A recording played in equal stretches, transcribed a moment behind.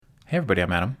Hey everybody,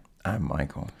 I'm Adam. I'm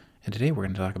Michael. And today we're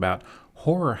going to talk about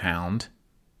Horror Hound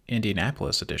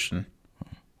Indianapolis edition,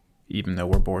 even though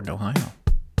we're born in Ohio.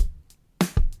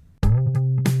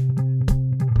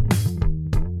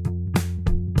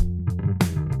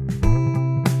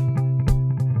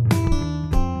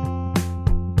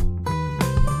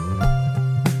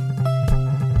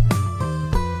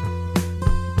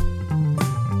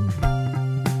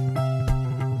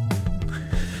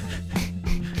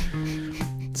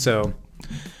 So,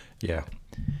 Yeah.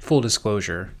 full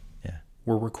disclosure, Yeah.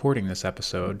 we're recording this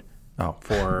episode Oh,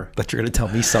 for... but you're going to tell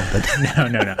me something.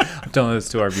 No. I'm telling this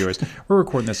to our viewers. We're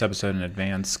recording this episode in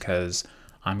advance because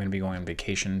I'm going to be going on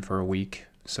vacation for a week,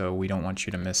 so we don't want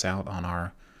you to miss out on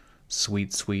our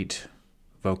sweet, sweet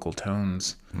vocal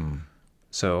tones.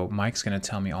 So Mike's going to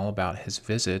tell me all about his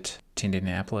visit to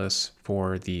Indianapolis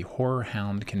for the Horror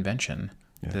Hound convention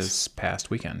this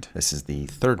past weekend. This is the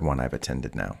third one I've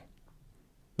attended now.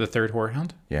 The third Horror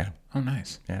Hound? Yeah. Oh,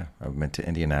 nice. Yeah. I went to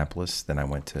Indianapolis, then I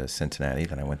went to Cincinnati,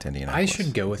 then I went to I Indianapolis.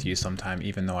 should go with you sometime,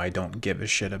 even though I don't give a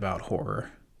shit about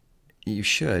horror. You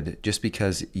should, just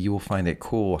because you will find it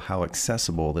cool how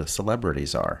accessible the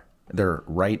celebrities are. They're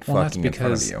right fucking in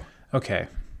front of you. Okay.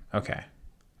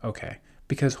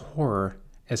 Because horror,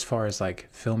 as far as like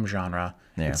film genre,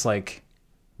 it's like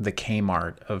the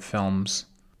Kmart of films.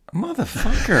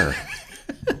 Motherfucker.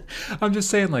 I'm just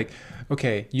saying, like,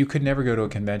 okay, you could never go to a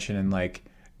convention and like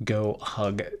go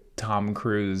hug Tom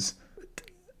Cruise.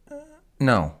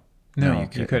 No,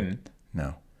 you couldn't.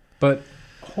 No. But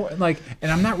like,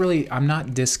 and I'm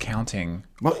not discounting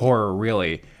horror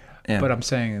really, but I'm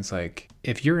saying it's like,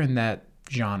 if you're in that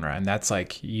genre and that's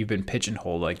like, you've been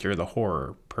pigeonholed, like you're the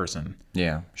horror person.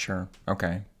 Yeah, sure.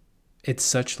 Okay. It's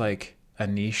such like a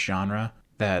niche genre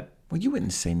that... Well, you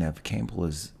wouldn't say Neve Campbell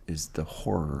is the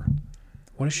horror.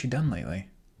 What has she done lately?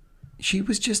 She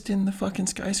was just in the fucking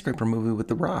skyscraper movie with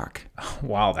The Rock.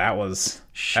 Wow, that's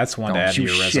one to add to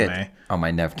your resume. Oh,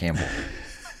 my Neve Campbell.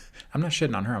 I'm not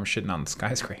shitting on her. I'm shitting on the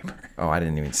skyscraper. Oh, I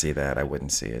didn't even see that. I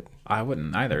wouldn't see it. I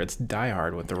wouldn't either. It's Die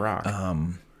Hard with The Rock.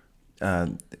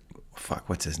 Fuck,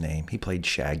 what's his name? He played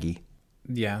Shaggy.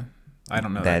 Yeah, I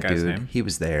don't know that guy's dude. name. He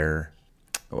was there.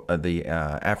 The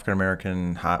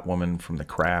African-American hot woman from The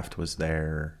Craft was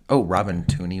there. Oh, Robin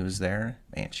Tooney was there.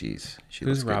 Man, she Who's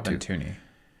looks Robin good too. Tooney?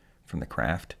 From The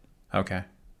Craft. Okay.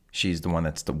 She's the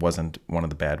one wasn't one of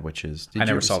the bad witches. I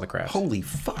never saw The Craft. Holy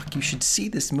fuck, you should see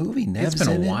this movie. Neve's It's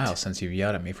been in a while it. since you've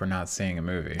yelled at me for not seeing a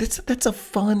movie. That's a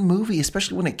fun movie,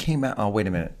 especially when it came out. Oh, wait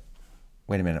a minute.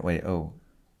 Oh.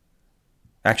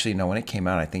 Actually, no, when it came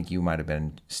out, I think you might have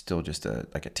been still just a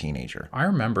teenager. I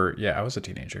remember, I was a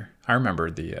teenager. I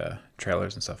remember the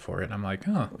trailers and stuff for it, and I'm like,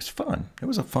 oh. It was fun. It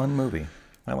was a fun movie.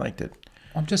 I liked it.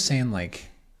 I'm just saying, like,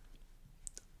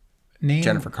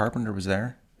 Jennifer Carpenter was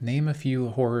there. Name a few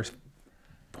horror,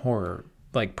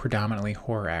 like predominantly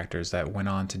horror actors that went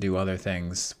on to do other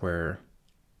things where,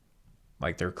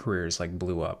 like, their careers like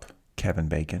blew up. Kevin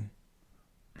Bacon,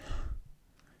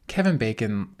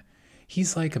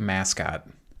 he's like a mascot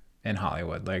in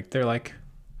Hollywood. Like, they're like,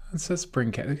 let's just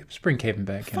bring Kevin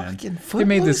Bacon in. Fucking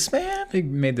Footloose, man. They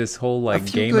made this whole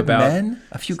like game good about men.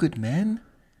 A few good men.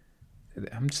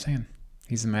 I'm just saying,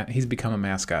 he's become a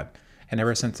mascot. And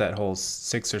ever since that whole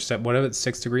 6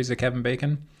 degrees of Kevin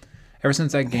Bacon, ever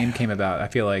since that game came about, I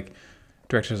feel like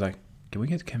directors like, can we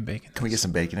get Kevin Bacon? Can we get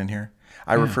some bacon in here?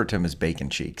 I refer to him as Bacon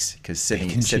Cheeks because Sydney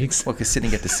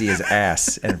get to see his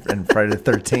ass and Friday the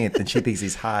 13th, and she thinks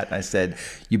he's hot. And I said,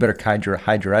 "You better hide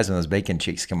your eyes on those bacon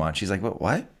cheeks. Come on." She's like,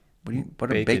 "What?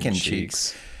 What are bacon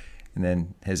cheeks?" And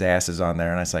then his ass is on there,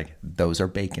 and I was like, "Those are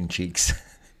bacon cheeks.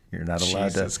 You're not allowed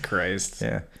to." Jesus Christ.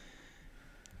 Yeah.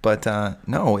 But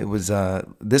no, it was.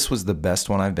 This was the best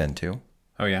one I've been to.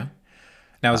 Oh yeah.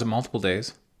 Now is it multiple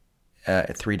days?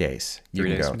 3 days. 3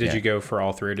 days. Did you go for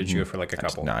all three, or did you go for like a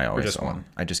couple? No, I always or just one.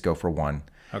 I just go for one.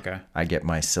 Okay. I get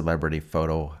my celebrity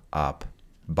photo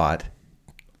bought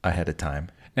ahead of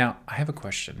time. Now I have a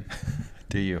question.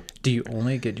 Do you? Do you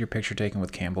only get your picture taken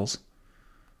with Campbell's?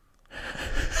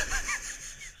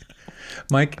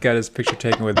 Mike got his picture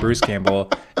taken with Bruce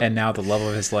Campbell, and now the love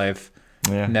of his life,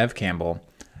 Neve Campbell.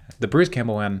 The Bruce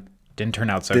Campbell one didn't turn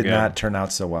out so good. Did not turn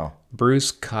out so well.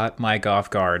 Bruce caught Mike off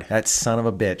guard. That son of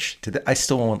a bitch.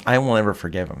 I won't ever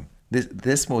forgive him.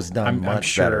 This was done much I'm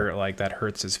sure, better. Like, that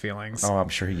hurts his feelings. Oh, I'm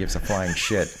sure he gives a flying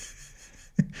shit.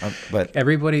 But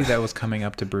everybody that was coming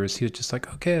up to Bruce, he was just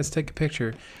like, okay, let's take a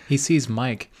picture. He sees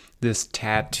Mike, this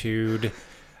tattooed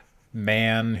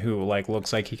man who like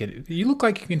looks like you look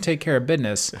like you can take care of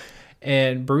business.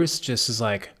 And Bruce just is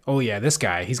like, oh yeah, this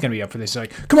guy, he's going to be up for this. He's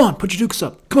like, come on, put your dukes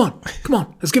up. Come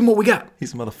on. Let's give him what we got.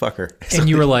 He's a motherfucker. And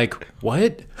you were like,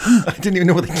 what? I didn't even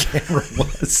know where the camera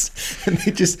was. And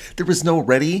there was no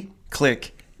ready,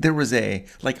 click. There was I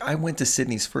went to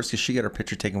Sydney's first because she got her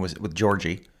picture taken with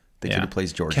Georgie, the kid who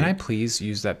plays Georgie. Can I please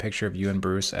use that picture of you and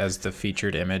Bruce as the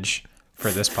featured image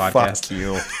for this podcast? Fuck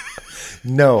you.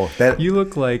 No. You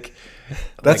look like...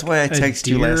 That's why I texted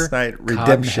you last night.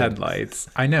 Redemption. Headlights.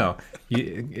 I know.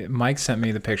 Mike sent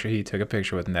me the picture. He took a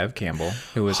picture with Neve Campbell,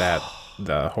 who was at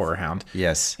the Horror Hound.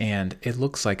 Yes. And it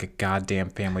looks like a goddamn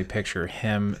family picture.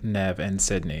 Him, Neve, and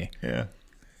Sydney. Yeah.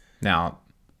 Now,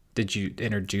 did you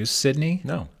introduce Sydney?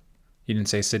 No. You didn't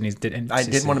say Sydney's... I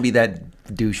didn't want to be that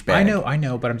douchebag. I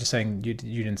know, but I'm just saying you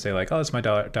didn't say like, oh, it's my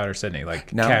daughter Sydney,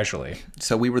 like casually.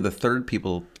 So we were the third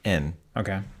people in.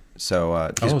 Okay. So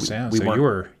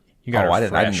you got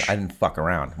her I didn't fuck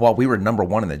around. Well, we were number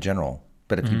one in the general,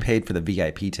 but if you paid for the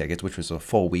VIP tickets, which was a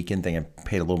full weekend thing, and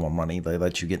paid a little more money, they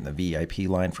let you get in the VIP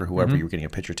line for whoever you were getting a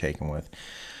picture taken with.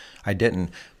 I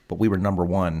didn't, but we were number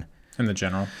one in the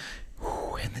general.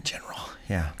 In the general,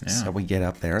 yeah. So we get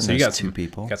up there, and there's two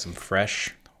people. Got some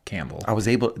fresh Campbell.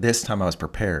 This time I was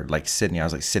prepared. Like Sydney, I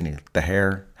was like, Sydney, the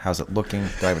hair, how's it looking?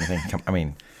 Do I have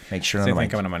anything? Make sure anything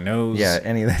coming on my nose. Yeah,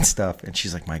 any of that stuff. And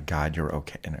she's like, my God, you're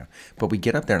okay. But we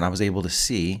get up there and I was able to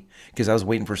see, because I was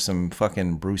waiting for some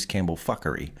fucking Bruce Campbell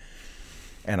fuckery.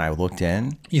 And I looked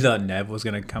in. You thought Neve was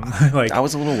going to come? Like, I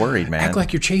was a little worried, man. Act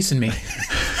like you're chasing me.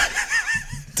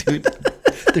 Dude.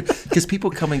 Because people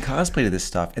come in cosplay to this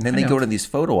stuff, and then they go to these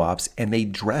photo ops, and they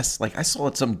dress. Like, I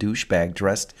saw some douchebag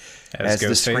dressed as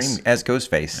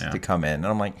Ghostface to come in. And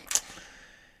I'm like,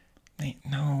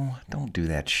 no, don't do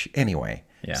that shit. Anyway.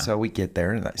 Yeah. So we get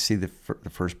there, and I see the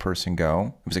first person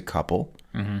go. It was a couple,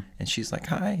 and she's like,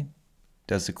 "Hi,"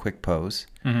 does a quick pose.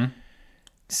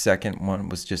 Second one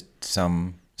was just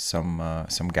some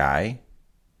guy,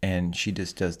 and she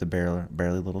just does the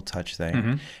barely little touch thing.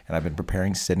 And I've been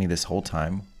preparing Sydney this whole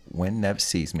time. When Neve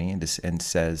sees me and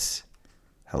says,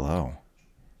 "Hello,"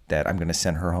 that I'm going to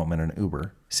send her home in an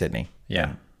Uber, Sydney.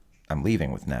 Yeah, I'm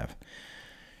leaving with Neve.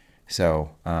 So.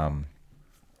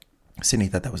 Sydney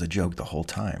thought that was a joke the whole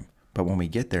time. But when we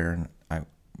get there, and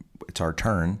it's our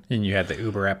turn. And you had the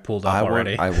Uber app pulled up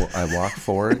already. I walk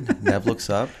forward. Neve looks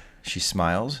up. She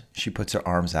smiles. She puts her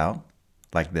arms out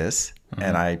like this.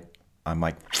 And I'm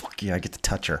like, fuck yeah, I get to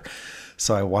touch her.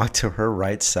 So I walk to her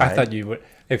right side. I thought you would.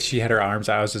 If she had her arms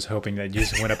out, I was just hoping that you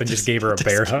just went up and just gave her a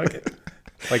bear hug.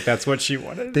 Like that's what she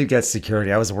wanted. They've got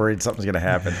security. I was worried something was going to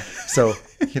happen. So,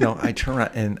 I turn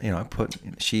around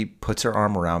and, she puts her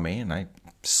arm around me, and I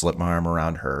slip my arm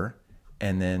around her,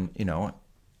 and then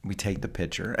we take the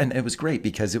picture, and it was great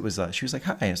because it was she was like,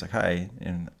 hi. I was like, hi,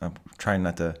 and I'm trying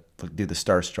not to do the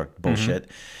starstruck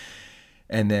bullshit.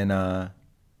 And then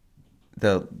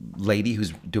the lady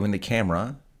who's doing the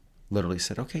camera literally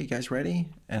said, okay, you guys ready?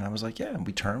 And I was like, yeah. And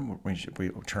we turn,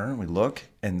 we look,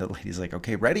 and the lady's like,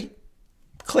 okay, ready?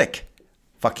 Click.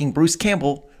 Fucking Bruce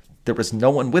Campbell. There was no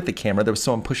one with the camera. There was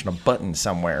someone pushing a button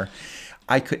somewhere.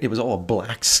 It was all a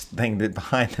black thing that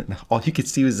behind it. All you could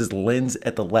see was this lens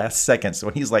at the last second. So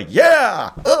when he's like,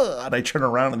 yeah, and I turn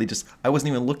around and I wasn't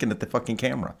even looking at the fucking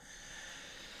camera.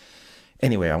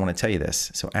 Anyway, I want to tell you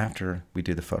this. So after we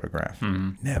do the photograph,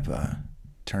 Neve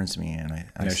turns to me and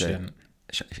I said, she didn't.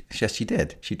 Yes, she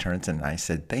did. She turns and I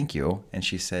said, thank you. And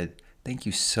she said, thank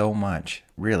you so much.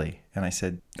 Really? And I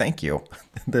said, thank you.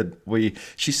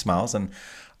 She smiles and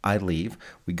I leave.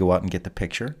 We go out and get the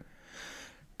picture.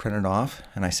 Print it off,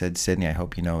 and I said, Sydney, I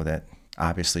hope you know that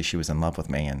obviously she was in love with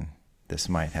me, and this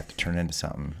might have to turn into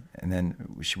something. And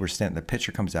then we're standing, the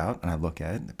picture comes out, and I look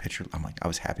at it, the picture, I'm like, I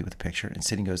was happy with the picture, and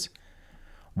Sydney goes,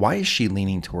 why is she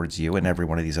leaning towards you? In every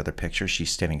one of these other pictures,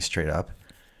 she's standing straight up.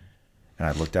 And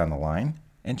I look down the line,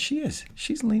 and she's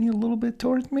leaning a little bit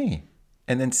towards me.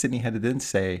 And then Sydney had to then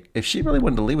say, if she really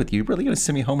wanted to leave with you really going to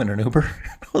send me home in an Uber?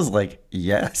 I was like,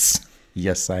 yes,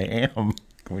 I am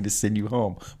going to send you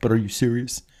home. But are you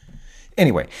serious?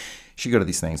 Anyway, she go to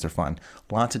these things. They're fun.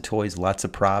 Lots of toys, lots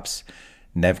of props.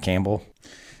 Neve Campbell.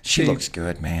 She looks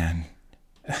good, man.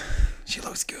 She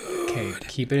looks good. Okay,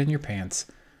 keep it in your pants.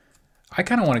 I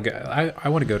kind of want to go. I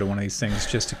want to go to one of these things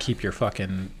just to keep your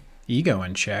fucking ego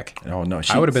in check. Oh, no.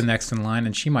 I would have been next in line,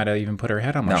 and she might have even put her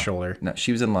head on my shoulder. No,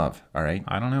 she was in love, all right?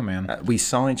 I don't know, man. We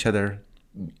saw each other.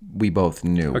 We both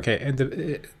knew. Okay, and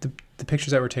the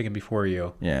pictures that were taken before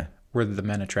you, were the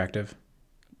men attractive?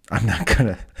 I'm not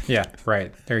gonna. Yeah,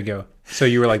 right. There you go. So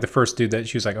you were like the first dude that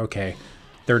she was like, okay,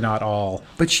 they're not all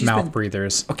mouth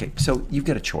breathers. Okay, so you've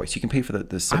got a choice. You can pay for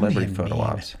the celebrity photo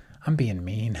ops. I'm being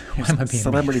mean. Why am I being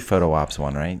Celebrity mean? photo ops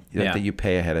one, right? Yeah. That you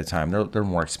pay ahead of time. They're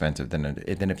more expensive than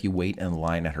if you wait in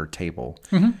line at her table.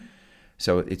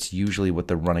 So it's usually what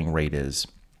the running rate is: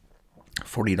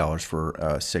 $40 for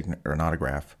a sign or an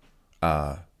autograph,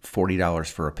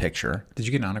 $40 for a picture. Did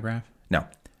you get an autograph? No,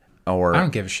 or I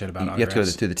don't give a shit about you have to go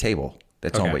autographs. to the table.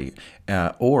 That's Okay. all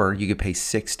way. Or you could pay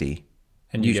 $60.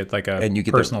 And you get like a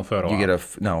personal photo. You get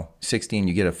 $60, and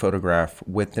you get a photograph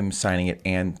with them signing it,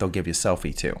 and they'll give you a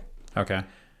selfie too. Okay.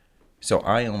 So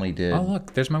I only did. Oh,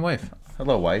 look, there's my wife.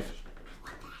 Hello, wife.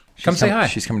 Come say hi.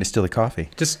 She's coming to steal the coffee.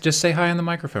 Just say hi on the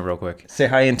microphone real quick. Say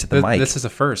hi into the mic. This is a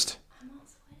first. I'm all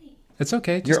sweaty. It's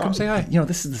okay. Just come say hi. You know,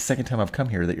 this is the second time I've come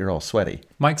here that you're all sweaty.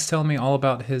 Mike's telling me all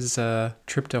about his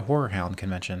trip to Horror Hound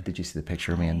convention. Did you see the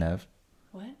picture of me and Neve?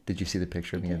 What? Did you see the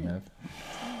picture of me and Neve?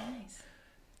 Oh, nice.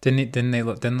 Didn't they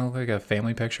look like a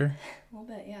family picture? A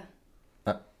little bit, yeah.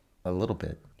 A little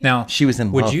bit. Now, She was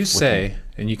in would love you with say, me.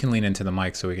 and you can lean into the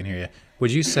mic so we can hear you,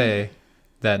 would you say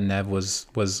that Neve was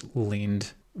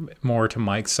leaned more to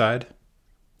Mike's side?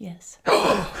 Yes.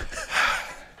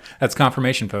 That's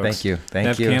confirmation, folks. Thank you. Thank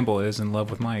Neve you. Campbell is in love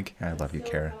with Mike. I love you,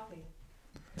 Kara.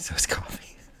 So is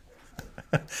coffee.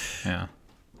 Yeah.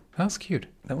 That was cute.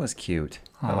 That was cute.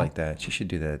 I Aw. like that. She should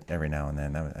do that every now and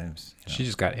then. She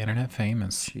just got internet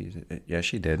famous.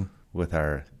 She did with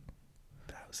our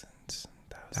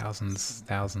Thousands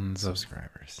of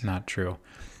subscribers. Not true.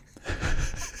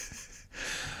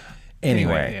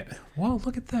 Anyway, yeah. Well,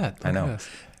 look at that. Look I know. at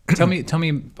this. Tell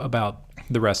me about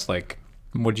the rest. Like,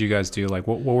 what did you guys do? Like,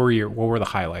 what were the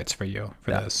highlights for you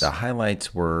for this? the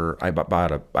highlights were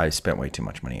I spent way too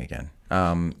much money again.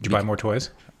 Did you buy more toys?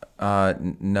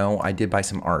 No, I did buy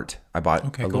some art. I bought a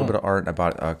little cool. bit of art. I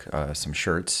bought some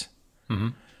shirts.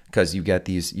 Because you've got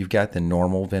the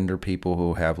normal vendor people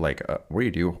who have like,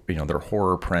 they're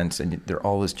horror prints and they're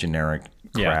all this generic,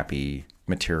 crappy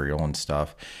material and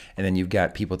stuff. And then you've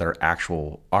got people that are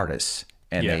actual artists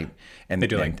and They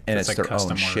do like and it's it's like their own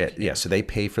custom shit. work. Yeah. So they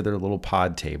pay for their little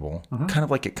pod table, kind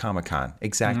of like at Comic-Con,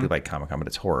 exactly like Comic-Con, but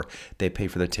it's horror. They pay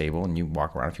for their table and you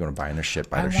walk around if you want to buy their shit,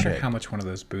 buy I their wonder shit. how much one of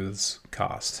those booths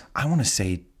cost. I want to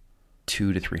say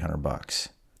 $200 to $300.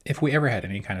 If we ever had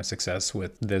any kind of success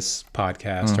with this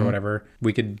podcast or whatever,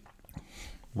 we could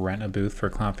rent a booth for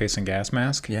Clown Face and Gas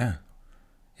Mask. Yeah.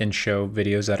 And show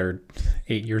videos that are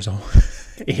 8 years old,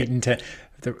 8 and 10.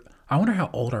 I wonder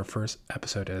how old our first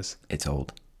episode is. It's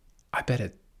old. I bet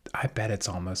it's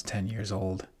almost 10 years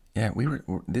old. Yeah,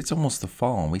 it's almost the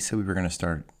fall, and we said we were going to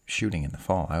start shooting in the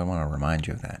fall. I want to remind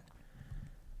you of that.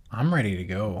 I'm ready to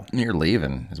go You're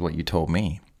leaving, is what you told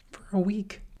me. for a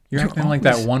week. You're acting like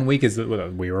that 1 week is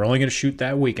we were only going to shoot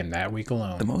that week and that week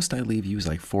alone. The most I leave you is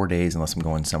like 4 days unless I'm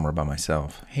going somewhere by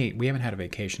myself. Hey, we haven't had a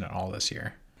vacation at all this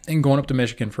year. And going up to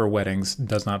Michigan for weddings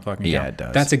does not fucking count. Yeah, it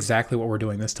does. That's exactly what we're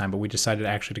doing this time, but we decided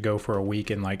actually to go for a week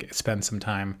and like spend some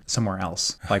time somewhere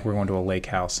else. Like we're going to a lake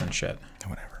house and shit.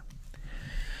 Whatever.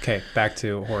 Okay, back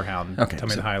to Horror Hound. Okay, Tell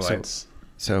me the highlights.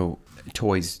 So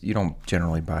toys, you don't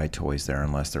generally buy toys there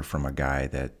unless they're from a guy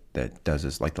that does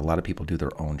this. Like a lot of people do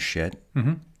their own shit.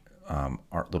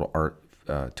 Little art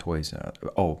toys.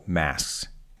 Masks.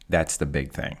 That's the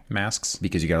big thing. Masks.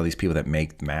 Because you got all these people that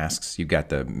make masks. You've got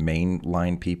the main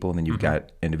line people, and then you've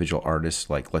got individual artists,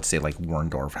 like let's say like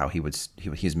Warndorf, how he was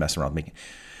messing around making.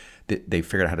 They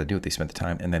figured out how to do it. They spent the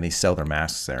time, and then they sell their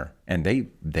masks there, and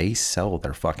they sell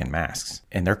their fucking masks,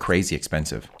 and they're crazy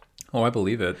expensive. Oh, I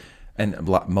believe it. And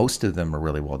most of them are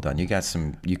really well done. You got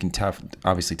some. You can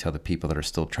obviously tell the people that are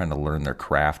still trying to learn their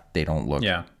craft. They don't look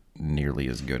nearly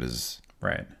as good as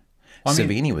right. Well,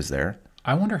 Savini was there.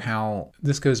 I wonder how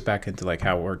this goes back into like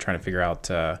how we're trying to figure out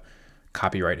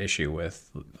copyright issue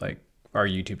with like our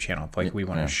YouTube channel. Like we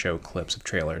want to show clips of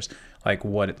trailers. Like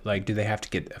do they have to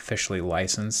get officially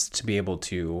licensed to be able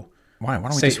to? Why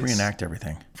don't we just reenact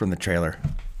everything from the trailer?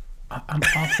 I'm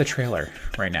off the trailer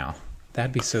right now.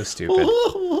 That'd be so stupid.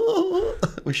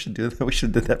 We should do that. We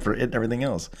should do that for it and everything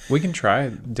else. We can try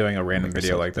doing a random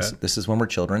video like that. This is when we're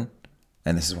children,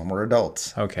 and this is when we're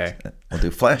adults. Okay. We'll do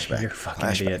flashback. You're a fucking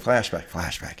idiot.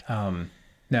 Flashback.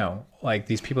 No, like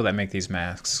these people that make these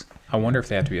masks, I wonder if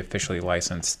they have to be officially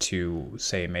licensed to,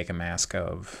 say, make a mask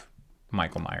of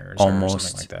Michael Myers or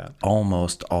something like that.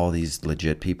 Almost all these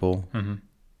legit people,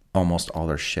 almost all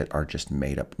their shit are just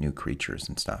made up new creatures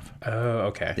and stuff. Oh,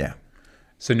 okay. Yeah.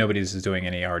 So nobody's doing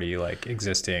any already like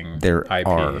existing There IP.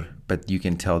 are, but you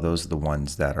can tell those are the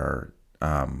ones that are,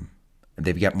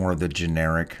 they've got more of the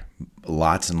generic,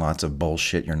 lots and lots of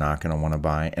bullshit you're not going to want to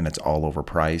buy, and it's all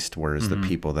overpriced, whereas the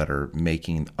people that are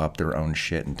making up their own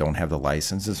shit and don't have the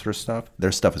licenses for stuff,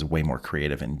 their stuff is way more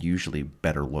creative and usually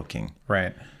better looking.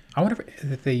 Right. I wonder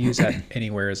if they use that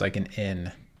anywhere as like an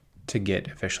in to get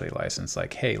officially licensed.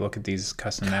 Like, hey, look at these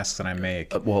custom masks that I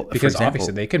make. Well, for because example,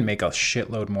 obviously they could make a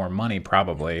shitload more money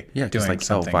probably. Yeah, just doing like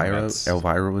something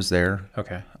Elvira was there.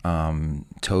 Okay.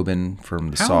 Tobin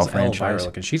from the How Saw is Elvira franchise.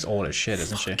 looking? She's old as shit,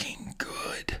 isn't she? Fucking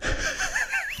good.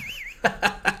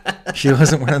 She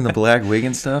wasn't wearing the black wig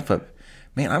and stuff, but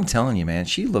man, I'm telling you, man,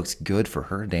 she looks good for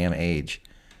her damn age.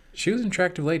 She was an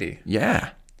attractive lady.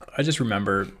 Yeah. I just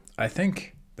remember, I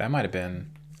think that might have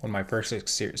been one of my first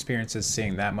experiences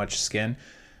seeing that much skin.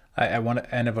 At one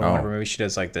end of one of her movies, she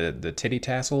does like the titty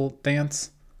tassel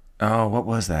dance. Oh, what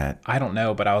was that? I don't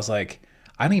know, but I was like,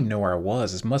 I don't even know where I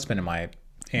was. This must have been in my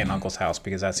aunt and uncle's house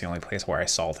because that's the only place where I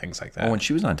saw things like that. Oh, when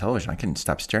she was on television, I couldn't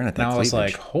stop staring at that And I was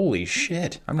cleavage. like, holy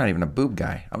shit. I'm not even a boob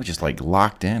guy. I was just like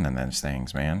locked in on those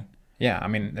things, man. Yeah, I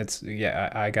mean,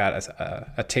 I got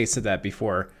a taste of that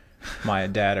before my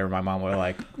dad or my mom were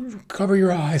like, cover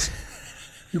your eyes.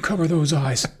 You cover those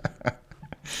eyes.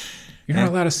 You're not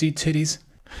allowed to see titties.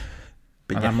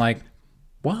 But and yeah. I'm like,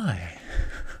 why?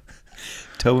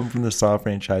 Tobin from the Saw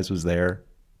franchise was there.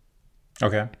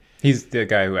 Okay. He's the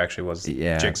guy who actually was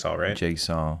Jigsaw, right?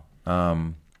 Jigsaw.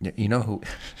 You know who?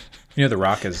 You know, The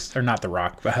Rock is, or not The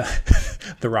Rock, but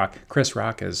The Rock, Chris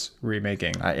Rock is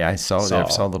remaking. I saw Saw. I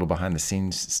saw a little behind the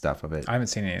scenes stuff of it. I haven't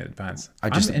seen any of the behind.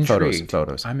 I'm intrigued.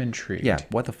 Photos. I'm intrigued. Yeah,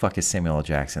 what the fuck is Samuel L.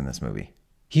 Jackson in this movie?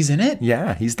 He's in it?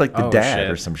 Yeah, he's like the Oh, dad shit.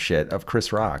 or some shit of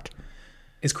Chris Rock.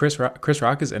 Is Chris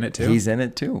Rock is in it too? He's in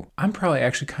it too. I'm probably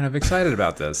actually kind of excited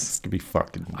about this. It's gonna be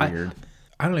fucking weird.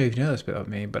 I don't know if you know this about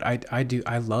me, but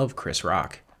I love Chris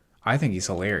Rock. I think he's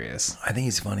hilarious. I think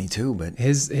he's funny too, but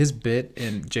His bit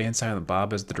in Jay and Silent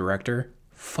Bob as the director,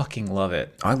 fucking love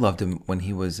it. I loved him when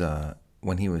he was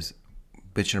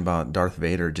bitching about Darth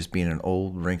Vader just being an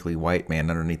old wrinkly white man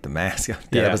underneath the mask.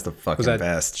 That was the fucking was that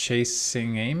best.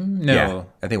 Chasing Amy? No. Yeah,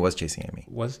 I think it was Chasing Amy.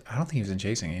 I don't think he was in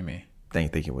Chasing Amy. I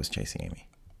think it was Chasing Amy.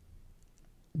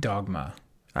 Dogma.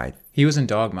 I He was in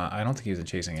Dogma. I don't think he was in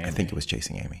Chasing Amy. think it was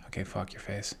Chasing Amy. Okay, fuck your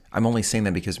face. I'm only saying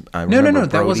that because I No, remember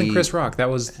that wasn't Brody- Chris Rock. That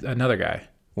was another guy.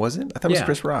 Was it? I thought it was Yeah.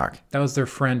 Chris Rock. That was their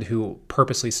friend who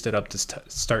purposely stood up to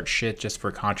start shit just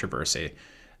for controversy.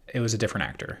 It was a different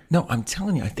actor. No, I'm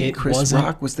telling you, I think It Chris wasn't-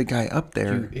 Rock was the guy up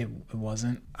there. It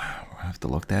wasn't. I'll have to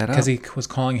look that up. Because he was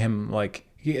calling him like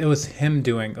it was him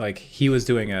doing like he was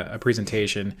doing a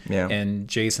presentation, Yeah. and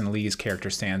Jason Lee's character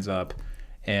stands up,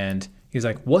 and he's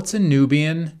like, "What's a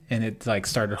Nubian?" And it like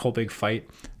started a whole big fight.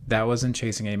 That wasn't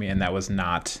Chasing Amy, and that was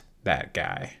not that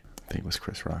guy. I think it was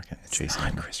Chris Rock and It's Chasing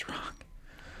not Amy. Chris Rock.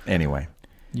 Anyway,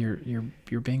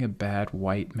 You're being a bad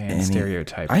white man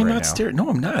stereotype. I'm right not now. No,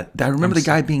 I'm not. I remember the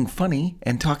guy being funny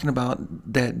and talking about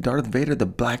that Darth Vader, the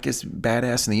blackest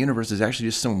badass in the universe, is actually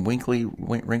just some wrinkly,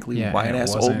 Yeah, white and it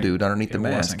ass old wasn't- dude underneath the It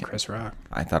mask. wasn't Chris Rock.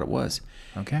 I thought it was.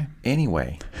 Okay.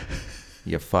 Anyway,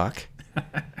 you fuck.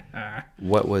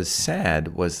 What was sad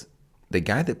was the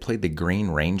guy that played the Green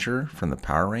Ranger from the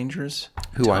Power Rangers,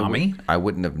 who Tommy? I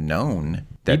wouldn't have known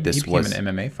that He this became was. an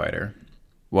MMA fighter.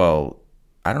 Well,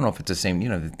 I don't know if it's the same. You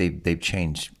know, they've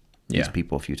changed these Yeah.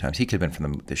 people a few times. He could have been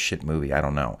from the shit movie. I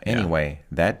don't know. Anyway,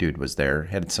 that dude was there,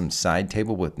 had some side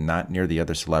table with not near the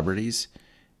other celebrities,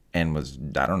 and was,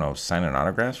 I don't know, signing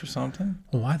autographs or something.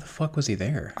 Well, why the fuck was he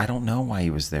there? I don't know why he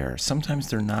was there. Sometimes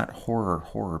they're not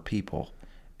horror people,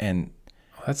 and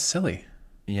Oh, that's silly.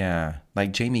 yeah,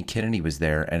 like Jamie Kennedy was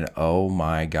there, and oh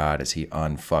my God, is he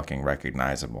unfucking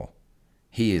recognizable?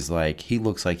 He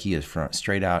looks like he is from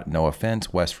straight out, no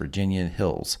offense, West Virginia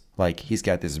hills. Like he's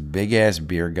got this big ass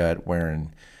beer gut,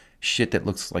 wearing shit that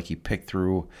looks like he picked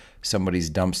through somebody's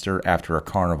dumpster after a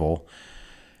carnival.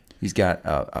 He's got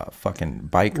a fucking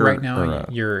biker. Right now, or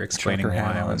a you're explaining trucker why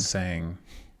hat I on. was saying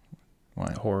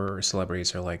What? horror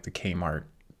celebrities are like the Kmart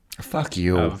Fuck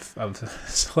you. of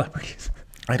celebrities.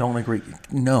 I don't agree.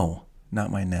 No, not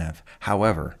my Nev.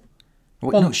 However,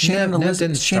 Well, no, Shannon Nev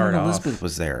didn't start off- Elizabeth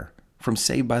was there from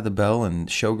Saved by the Bell and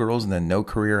Showgirls, and then no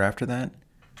career after that.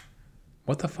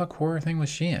 What the fuck horror thing was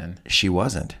she in? She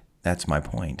wasn't. That's my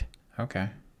point. Okay.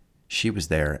 She was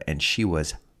there, and she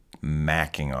was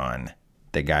macking on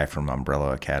the guy from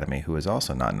Umbrella Academy, who is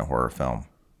also not in a horror film.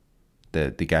 The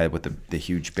guy with the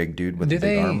huge big dude with the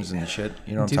big arms and the shit.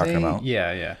 You know what I'm talking about?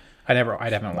 Yeah. I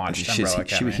haven't watched Umbrella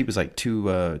Academy. He was like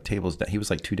two tables down. He was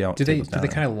like two down. Do they tables down.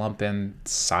 kind of lump in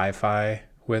sci-fi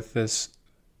with this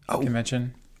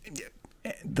convention?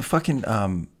 The fucking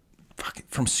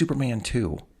from Superman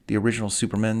 2, the original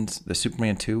Superman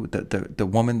 2, the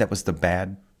woman that was the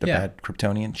bad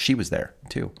Kryptonian, she was there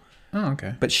too. Oh,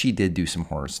 okay. But she did do some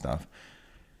horror stuff.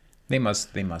 They must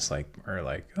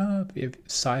if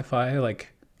sci-fi like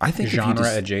I think if you genre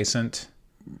just- adjacent.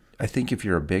 I think if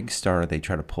you're a big star, they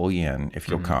try to pull you in if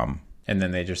you'll come. And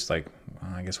then they just like,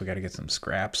 well, I guess we got to get some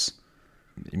scraps.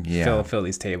 Yeah. Fill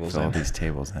these tables Fill in. all these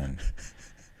tables in.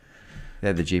 They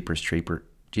had the Jeepers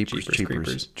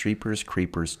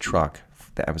Creepers truck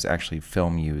that was actually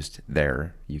film used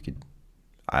there. You could,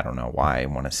 I don't know why, I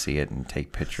want to see it and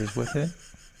take pictures with it.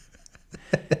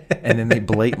 And then they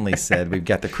blatantly said, we've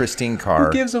got the Christine car.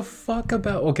 Who gives a fuck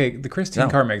about... Okay, the Christine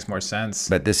car makes more sense.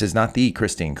 But this is not the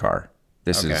Christine car.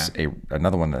 This is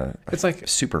another one that it's like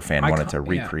super fan wanted to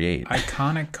recreate. Yeah.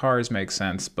 Iconic cars make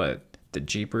sense, but the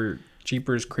Jeepers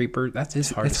Creepers, that's hard to say.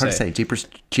 It's hard to say.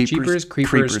 Jeepers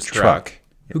Creepers truck.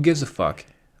 Who gives a fuck?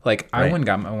 Like, I Right. went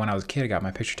and got when I was a kid, I got my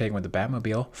picture taken with the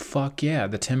Batmobile. Fuck yeah,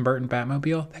 the Tim Burton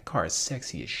Batmobile. That car is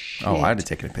sexy as shit. Oh, I'd have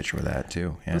taken a picture with that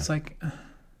too. Yeah. It's like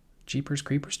Jeepers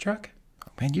Creepers truck.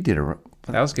 Man, you did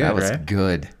That was good, That was right?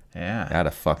 good. Yeah. I'd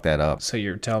have fucked that up. So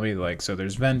you're telling me like, so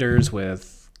there's vendors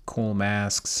with cool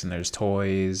masks and there's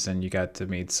toys and you got to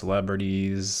meet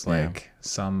celebrities, like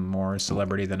some more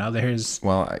celebrity than others.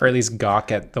 Well, or at least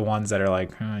gawk at the ones that are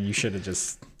like, you should have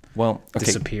just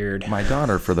disappeared. My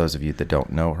daughter, for those of you that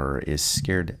don't know her, is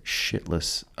scared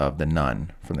shitless of the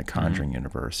nun from the Conjuring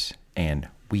universe. And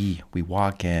we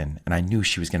walk in, and I knew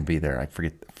she was going to be there. I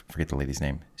forget the lady's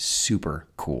name. Super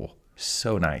cool.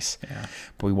 So nice. Yeah.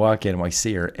 But we walk in and we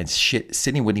see her, and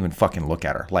Sydney wouldn't even fucking look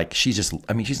at her. Like, she's just,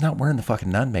 I mean, she's not wearing the fucking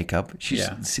nun makeup.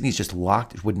 Sydney's just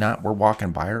locked. We're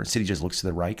walking by her, and Sydney just looks to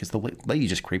the right because the lady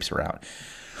just creeps her out.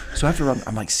 So after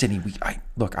I'm like, Sydney, I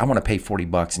want to pay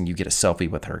 $40 and you get a selfie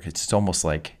with her. 'Cause it's almost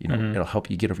like, it'll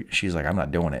help you get over. She's like, I'm not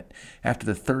doing it. After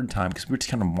the third time, because we were just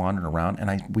kind of wandering around,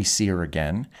 and we see her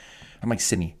again. I'm like,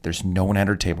 Sydney, there's no one at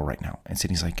her table right now. And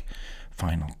Sydney's like,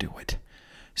 fine, I'll do it.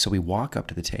 So we walk up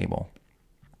to the table,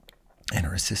 and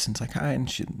her assistant's like, hi, and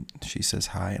she says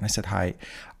hi, and I said, hi,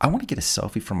 I want to get a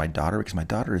selfie for my daughter because my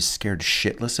daughter is scared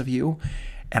shitless of you,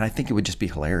 and I think it would just be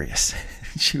hilarious.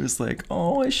 She was like,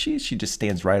 oh, is she? She just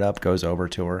stands right up, goes over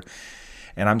to her,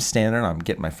 and I'm standing there, and I'm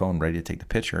getting my phone ready to take the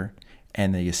picture,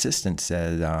 and the assistant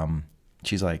said,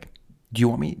 she's like, do you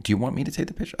want me to take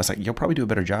the picture? I was like, you'll probably do a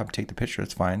better job. Take the picture.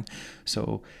 It's fine.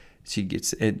 So she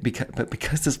gets it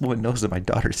because this woman knows that my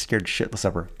daughter's scared shitless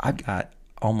of her. I've got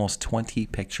almost 20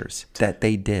 pictures that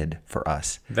they did for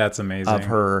us. That's amazing. Of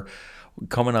her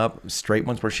coming up, straight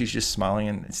ones where she's just smiling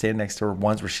and standing next to her,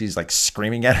 ones where she's like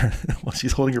screaming at her while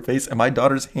she's holding her face. And my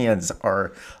daughter's hands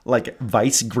are like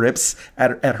vice grips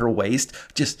at her waist,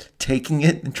 just taking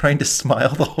it and trying to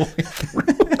smile the whole way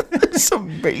through. It's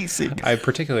amazing. I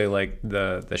particularly like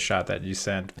the shot that you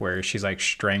sent where she's like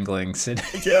strangling Sydney.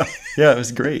 Yeah, it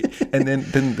was great. And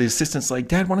then the assistant's like,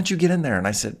 Dad, why don't you get in there? And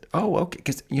I said, oh, okay,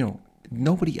 because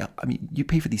nobody else, I mean, you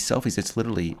pay for these selfies. It's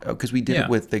literally because we did it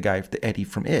with the guy, the Eddie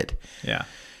from It. Yeah,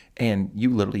 and you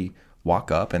literally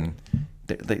walk up and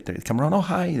they come around. Oh,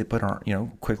 hi! They put our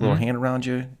quick little hand around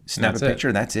you, snap a picture,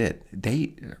 and that's it.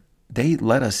 They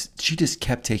let us. She just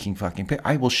kept taking fucking pictures.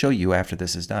 I will show you after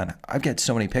this is done. I've got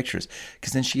so many pictures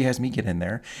because then she has me get in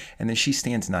there, and then she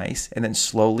stands nice, and then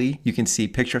slowly you can see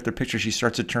picture after picture. She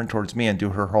starts to turn towards me and do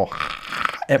her whole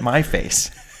at my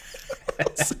face.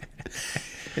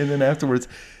 And then afterwards,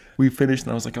 we finished,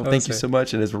 and I was like, "Oh, thank you so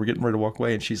much." And as we're getting ready to walk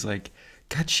away, and she's like,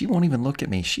 "God, she won't even look at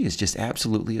me. She is just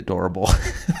absolutely adorable."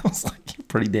 I was like, "You're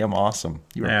pretty damn awesome.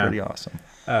 You are pretty awesome."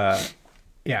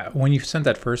 Yeah, when you sent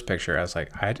that first picture, I was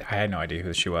like, I had no idea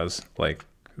who she was. Like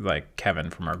Kevin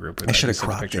from our group. I should have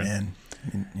cropped it in.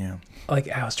 Yeah. Like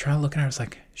I was trying to look at her, I was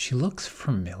like, she looks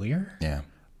familiar. Yeah.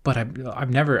 But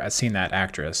I've never seen that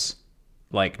actress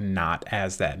like not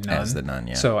as that nun. As the nun,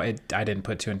 yeah. So I didn't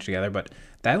put two and two together, but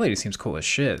that lady seems cool as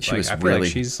shit. She was I feel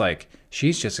like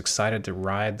she's just excited to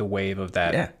ride the wave of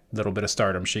that little bit of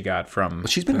stardom she got from. Well,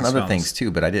 she's been in other things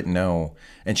too, but I didn't know.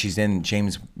 And she's in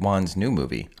James Wan's new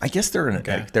movie. I guess they're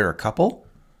a couple.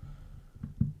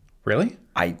 Really?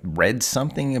 I read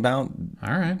something about.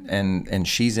 All right. And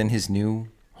she's in his new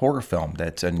horror film.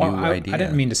 That's a new idea. I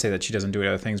didn't mean to say that she doesn't do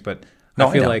other things, but no,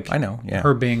 I feel like yeah.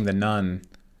 her being the nun.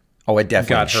 Oh, it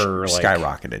definitely got her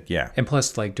skyrocketed. Yeah. And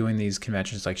plus, like doing these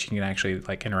conventions, like she can actually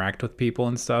like interact with people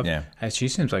and stuff. Yeah. And she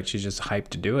seems like she's just hyped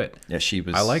to do it. Yeah, she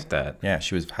was. I like that. Yeah,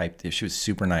 she was hyped. She was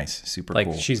super nice, super cool.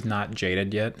 Like she's not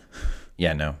jaded yet.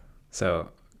 Yeah, no. So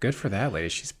good for that lady.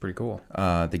 She's pretty cool.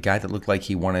 The guy that looked like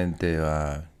he wanted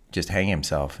to just hang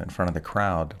himself in front of the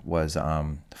crowd was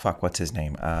what's his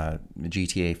name?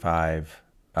 GTA 5.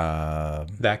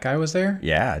 That guy was there?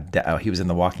 Yeah, he was in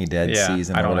the Walking Dead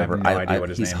season or whatever. I have no idea what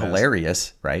his name is. He's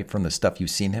hilarious, right? From the stuff you've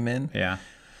seen him in. Yeah.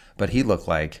 But he looked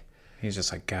like he's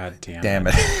just like, God damn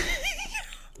it.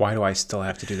 Why do I still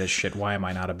have to do this shit? Why am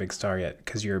I not a big star yet?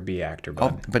 Because you're a B actor,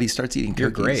 bud. Oh, but he starts eating cookies.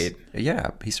 You're great.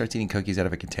 Yeah, he starts eating cookies out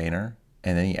of a container,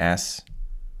 and then he asks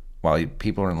while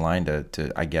people are in line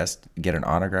to I guess get an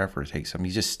autograph or take something.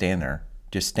 You just stand there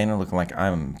looking like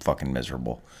I'm fucking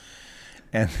miserable.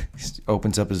 And he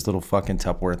opens up his little fucking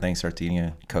Tupperware thing, starts eating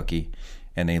a cookie,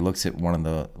 and he looks at one of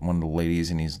the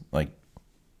ladies, and he's like,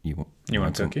 "You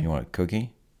want a cookie? You want a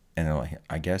cookie?" And they're like,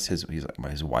 I guess he's like,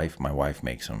 my wife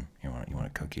makes him. You want a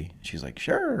cookie? She's like,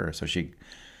 sure. So she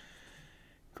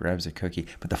grabs a cookie.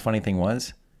 But the funny thing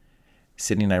was,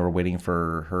 Sydney and I were waiting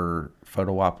for her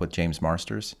photo op with James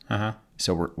Marsters.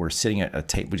 So we're sitting at a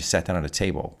table. We just sat down at a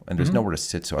table, and there's nowhere to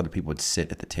sit, so other people would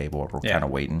sit at the table. We're kind of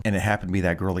waiting, and it happened to be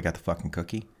that girl that got the fucking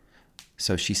cookie.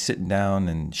 So she's sitting down,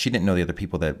 and she didn't know the other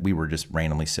people that we were just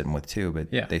randomly sitting with too.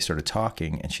 But they started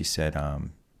talking, and she said,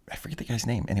 I forget the guy's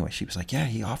name. Anyway, she was like, yeah,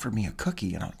 he offered me a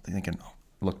cookie, and I was thinking,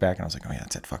 look back, and I was like, oh yeah,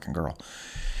 that's that fucking girl.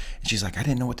 And she's like, I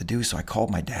didn't know what to do, so I called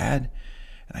my dad,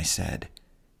 and I said,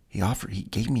 he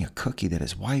gave me a cookie that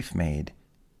his wife made.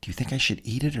 Do you think I should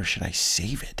eat it or should I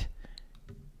save it?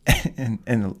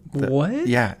 What?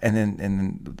 Yeah, and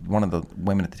then one of the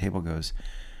women at the table goes,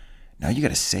 no, you got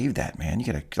to save that, man. You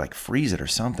got to like freeze it or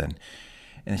something.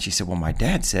 And then she said, well, my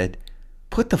dad said,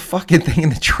 put the fucking thing in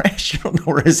the trash. You don't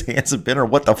know where his hands have been or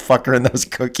what the fuck are in those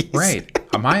cookies. Right.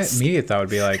 My immediate thought would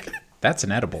be like, that's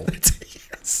an edible.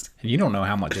 Yes. And you don't know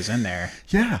how much is in there.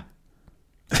 Yeah.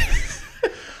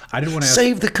 I didn't want to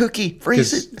save the cookie,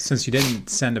 freeze it. Since you didn't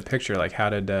send a picture, like how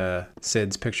did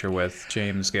Sid's picture with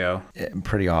James go?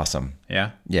 Pretty awesome.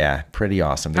 Yeah? Yeah, pretty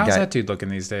awesome. How's that dude looking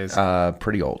these days?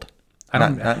 Pretty old.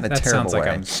 Not in a that terrible sounds like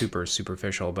way. I'm super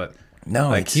superficial, but no,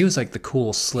 like he was like the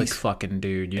cool, slick fucking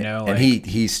dude, you know? And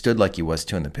he stood like he was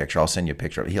too in the picture. I'll send you a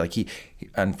picture of it. He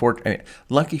unfortunately,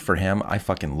 lucky for him, I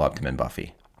fucking loved him in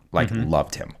Buffy.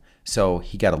 Loved him. So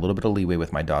he got a little bit of leeway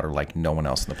with my daughter like no one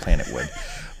else on the planet would.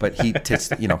 But he,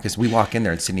 because we walk in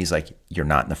there and Sydney's like, you're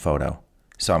not in the photo.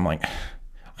 So I'm like,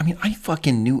 I mean, I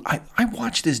fucking knew. I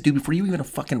watched this dude before you even a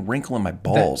fucking wrinkle in my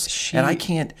balls. And I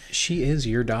can't. She is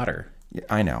your daughter. Yeah,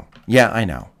 I know. Yeah, I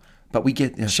know. But we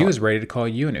get. She was ready to call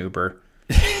you an Uber.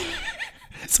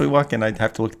 So we walk in. I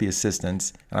have to look at the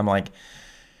assistants. And I'm like,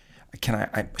 can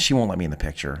I she won't let me in the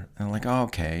picture. And I'm like, oh,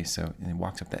 okay. So and he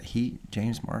walks up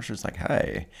James Marshall's like,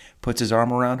 hey. Puts his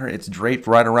arm around her. It's draped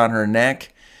right around her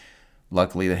neck.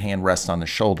 Luckily, the hand rests on the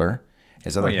shoulder.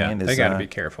 His other hand is, they got to be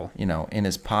careful. In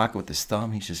his pocket with his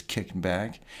thumb. He's just kicking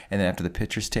back. And then after the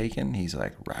picture's taken, he's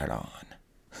like, right on.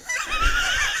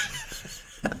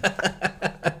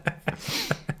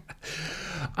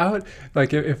 I would,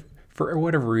 like, if for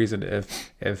whatever reason,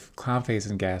 if Clownface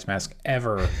and Gas Mask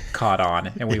ever caught on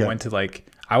and we went to, like,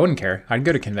 I wouldn't care. I'd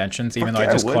go to conventions, even though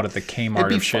I just called it the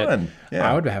Kmart of shit. Fun.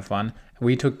 Yeah. I would have fun.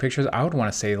 We took pictures. I would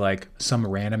want to say, like, some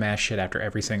random ass shit after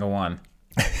every single one.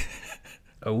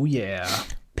 Oh, yeah.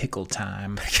 Pickle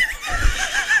time.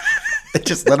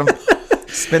 Just let them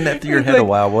spin that through your head a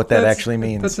while, what that actually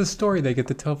means. That's a story they get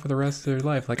to tell for the rest of their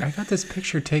life. Like, I got this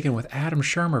picture taken with Adam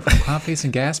Shermer from Clownface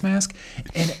and Gas Mask,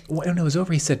 and when it was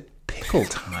over, he said, pickle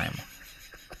time.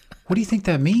 What do you think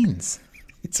that means?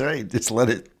 It's all right. Just let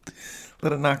it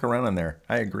knock around in there.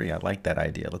 I agree. I like that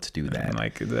idea. Let's do that. And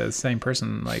like the same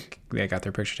person, like they got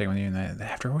their picture taken with you, and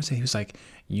afterwards he was like,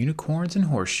 unicorns and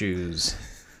horseshoes.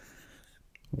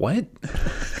 What?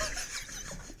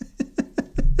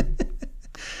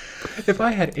 If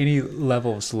I had any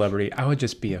level of celebrity, I would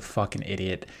just be a fucking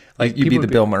idiot. Like you'd be the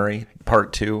Bill Murray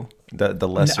part 2, the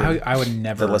lesser. No, I would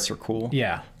never. The lesser cool.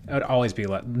 Yeah, it would always be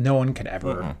like no one could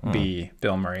ever be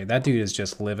Bill Murray. That dude is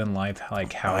just living life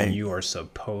like how you are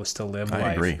supposed to live life.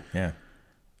 I agree. Yeah.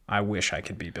 I wish I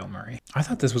could be Bill Murray. I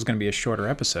thought this was going to be a shorter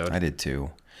episode. I did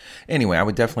too. Anyway, I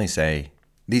would definitely say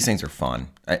these things are fun.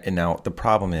 And now the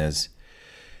problem is,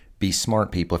 be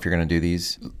smart, people. If you're going to do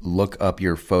these, look up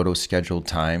your photo scheduled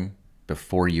time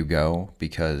before you go,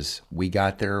 because we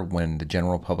got there when the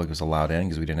general public was allowed in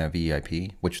because we didn't have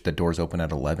VIP, which the doors open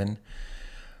at 11.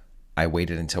 I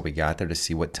waited until we got there to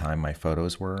see what time my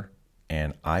photos were,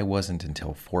 and I wasn't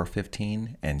until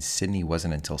 4:15, and Sydney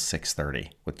wasn't until 6:30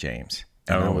 with James.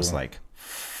 And I was like,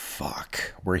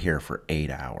 fuck, we're here for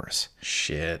 8 hours.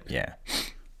 Shit. Yeah.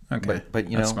 Okay. But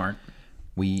you That's know, smart.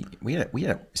 We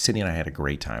had Sydney and I had a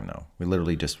great time though. We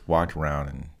literally just walked around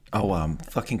and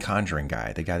fucking Conjuring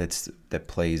guy, the guy that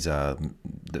plays the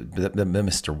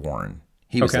Mr. Warren.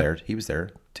 He was there. He was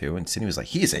there too. And Sydney was like,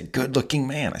 "He is a good-looking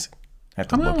man." I said,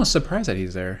 I'm almost surprised that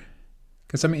he's there,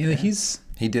 because I mean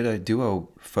he did a duo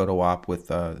photo op with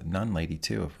a nun lady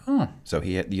too. Oh. So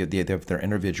they have their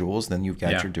individuals. Then you've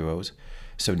got your duos.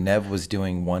 So Neve was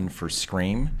doing one for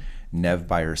Scream, Neve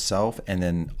by herself, and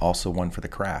then also one for The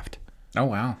Craft. Oh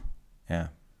wow. Yeah.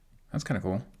 That's kind of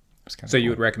cool. So you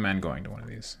would recommend going to one of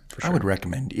these? For sure. I would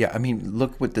recommend. Yeah, I mean,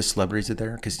 look what the celebrities are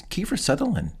there, because Kiefer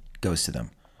Sutherland goes to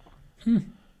them.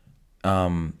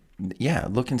 Yeah,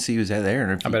 look and see who's there.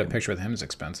 And if I you, bet a picture with him is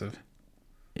expensive.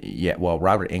 Yeah, well,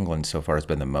 Robert Englund so far has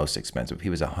been the most expensive. He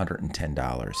was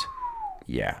 $110.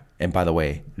 Yeah, and by the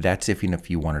way, that's if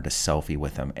you wanted a selfie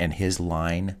with him. And his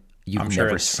line, you've I'm sure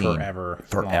never it's seen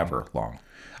forever long.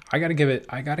 I gotta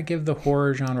give the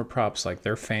horror genre props. Like,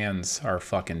 their fans are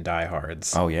fucking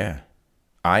diehards. Oh yeah,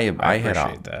 I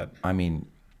appreciate that. I mean,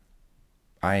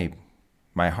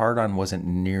 my hard on wasn't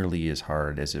nearly as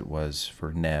hard as it was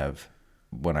for Neve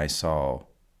when I saw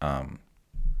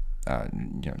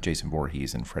Jason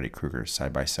Voorhees and Freddy Krueger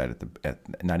side by side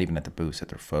at not even at the booths, at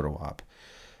their photo op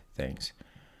things,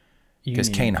 because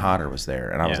Kane Hodder was there,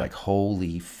 and I was like,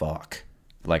 holy fuck,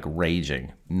 like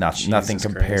raging. Nothing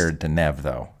compared to Neve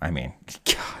though. I mean,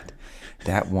 God,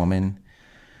 that woman,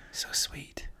 so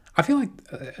sweet. I feel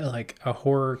like a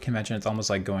horror convention, it's almost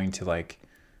like going to like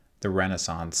the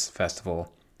Renaissance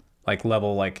Festival, like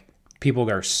level, like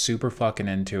people are super fucking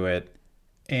into it.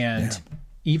 And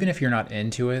even if you're not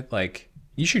into it, like,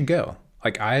 you should go.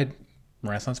 Like,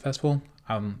 Renaissance Festival,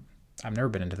 I've never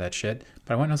been into that shit,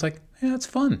 but I went and I was like, yeah, it's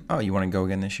fun. Oh, you want to go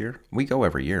again this year? We go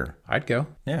every year. I'd go.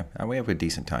 Yeah, we have a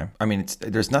decent time. I mean,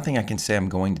 there's nothing I can say I'm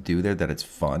going to do there that it's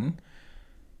fun.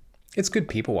 It's good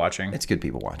people watching. It's good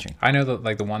people watching. I know that,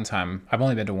 like, the one time, I've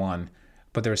only been to one,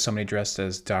 but there was somebody dressed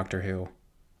as Doctor Who,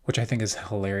 which I think is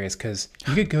hilarious, because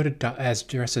you could go to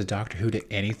dressed as Doctor Who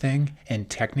to anything, and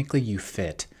technically you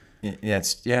fit.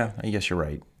 Yeah, I guess you're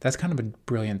right. That's kind of a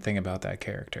brilliant thing about that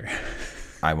character.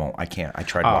 I can't. I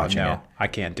tried watching it. I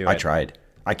can't do it. I tried.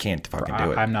 I can't fucking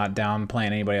do it. I'm not down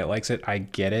playing anybody that likes it. I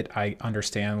get it. I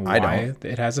understand why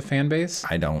it has a fan base.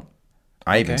 I don't.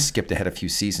 I even skipped ahead a few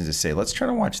seasons to say, let's try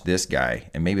to watch this guy,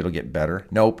 and maybe it'll get better.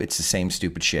 Nope, it's the same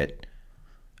stupid shit.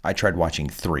 I tried watching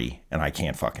 3, and I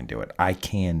can't fucking do it. I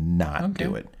cannot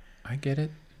do it. I get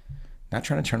it. Not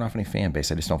trying to turn off any fan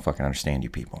base. I just don't fucking understand you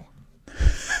people.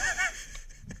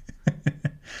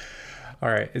 All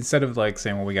right. Instead of like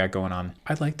saying what we got going on,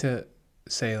 I'd like to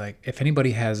say, like, if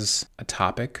anybody has a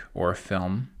topic or a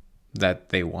film that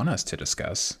they want us to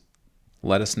discuss,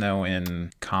 let us know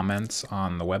in comments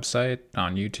on the website,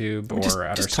 on YouTube, or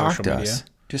at our social media. Us.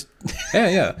 Just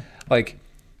yeah. Like,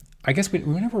 I guess we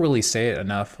never really say it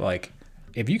enough. Like,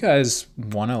 if you guys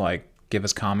want to like give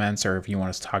us comments, or if you want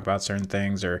us to talk about certain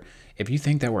things, or if you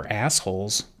think that we're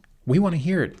assholes, we want to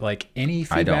hear it. Like, any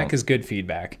feedback is good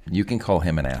feedback. You can call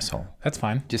him an asshole. That's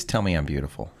fine. Just tell me I'm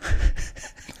beautiful.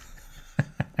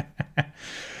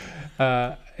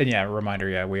 And yeah,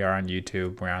 reminder, we are on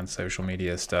YouTube. We're on social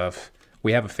media stuff.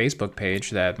 We have a Facebook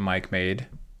page that Mike made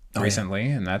recently,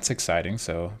 and that's exciting.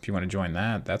 So if you want to join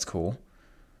that, that's cool.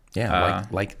 Yeah,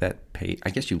 like that page.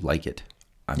 I guess you like it.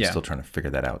 I'm still trying to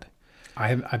figure that out.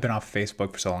 I've been off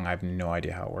Facebook for so long, I have no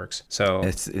idea how it works. So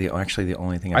it's actually the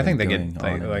only thing I think they get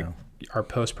like our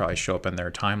posts probably show up in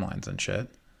their timelines and shit.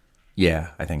 Yeah,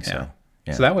 I think so.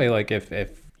 Yeah. So that way, like, if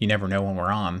you never know when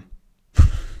we're on.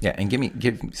 Yeah, and give me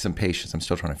some patience. I'm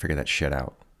still trying to figure that shit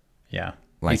out. Yeah,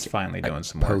 like, he's finally doing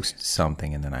some work. Post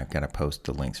something, and then I've got to post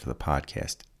the links for the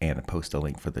podcast and post a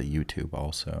link for the YouTube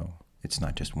also. It's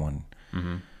not just one.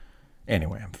 Mm-hmm.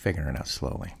 Anyway, I'm figuring it out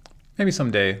slowly. Maybe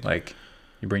someday, like,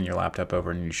 you bring your laptop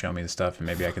over and you show me the stuff, and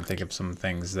maybe I can think of some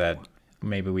things that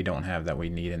maybe we don't have that we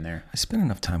need in there. I spend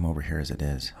enough time over here as it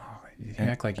is. Oh, you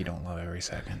act like you don't love every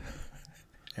second.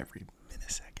 Every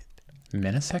millisecond.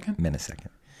 Millisecond?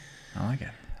 Millisecond. I like it.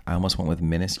 I almost went with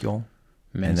minuscule,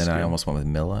 and then I almost went with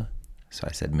milla, so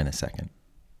I said millisecond.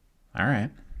 All right.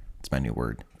 It's my new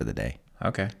word for the day.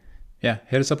 Okay. Yeah,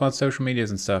 hit us up on social medias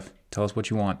and stuff. Tell us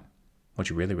what you want, what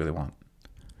you really, really want.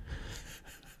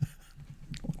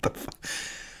 What the fuck?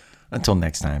 Until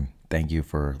next time, thank you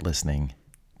for listening.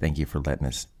 Thank you for letting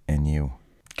us in you.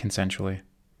 Consensually.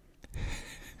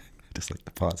 Just like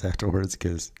the pause afterwards,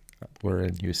 because we're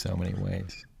in you so many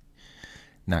ways.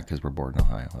 Not because we're born in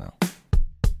Ohio, though.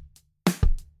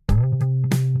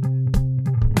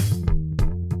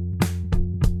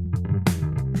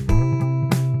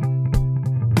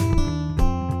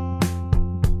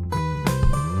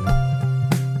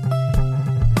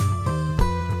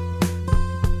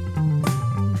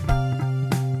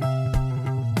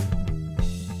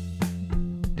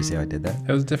 See how I did that?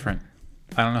 It was different.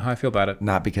 I don't know how I feel about it.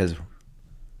 Not because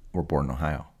we're born in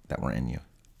Ohio, that we're in you.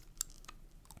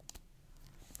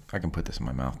 I can put this in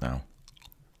my mouth now.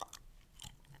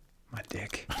 My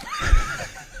dick.